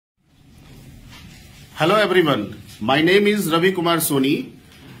Hello everyone, my name is Ravi Soni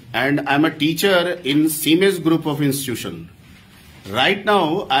and I am a teacher in CIMAGE group of institution. Right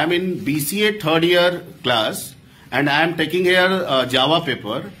now I am in BCA third year class and I am taking here Java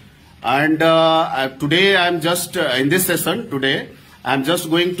paper, and today I am just in this session today I am just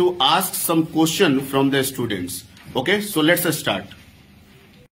going to ask some question from the students. Okay, so let's start.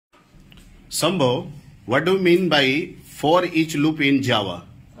 Sambhav, what do you mean by for each loop in Java?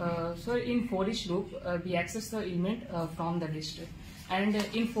 So in for each loop, we access the element from the list, and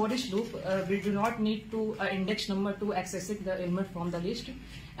in for each loop, we do not need to index number to access the element from the list,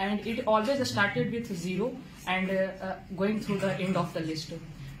 and it always started with 0 and going through the end of the list.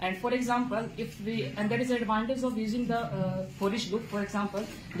 And for example, and there is an advantage of using the for each loop. For example,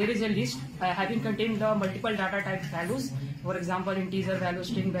 there is a list having contained the multiple data type values, for example, integer values,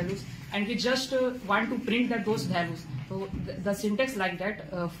 string values, and we just want to print those values. So the syntax like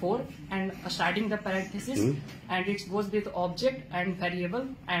that, for and starting the parenthesis, and it goes with object and variable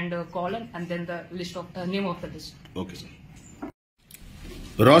and colon and then the list of name of the list. Okay.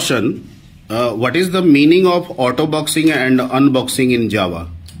 Roshan, what is the meaning of autoboxing and unboxing in Java?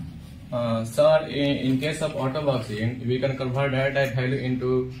 Sir, in case of autoboxing, we can convert data type value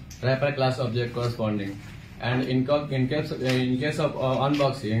into wrapper class object corresponding, and in case of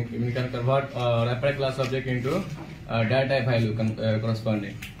unboxing, we can convert wrapper class object into data type value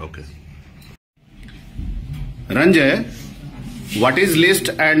corresponding. Okay. Ranjay, what is list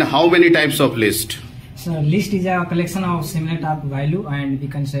and how many types of list? So list is a collection of similar type of value, and we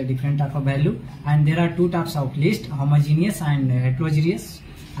can say different type of value, and there are two types of list, homogeneous and heterogeneous.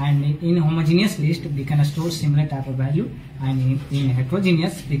 And in homogeneous list we can store similar type of value, and in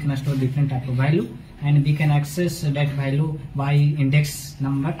heterogeneous we can store different type of value, and we can access that value by index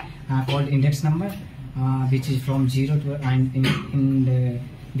number called index number, which is from 0 to, and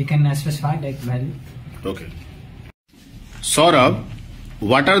we can specify that value. Okay. Saurabh,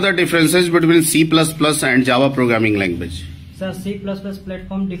 what are the differences between C++ and Java programming language? Sir, C++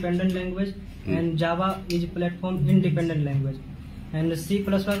 platform dependent language and Java is platform independent language. And C++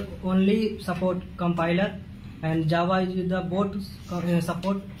 only support compiler, and Java is the both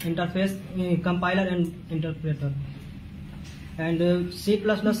support interface, compiler and interpreter. And C++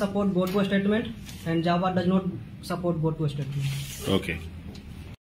 support go-to statement, and Java does not support go-to statement. Okay.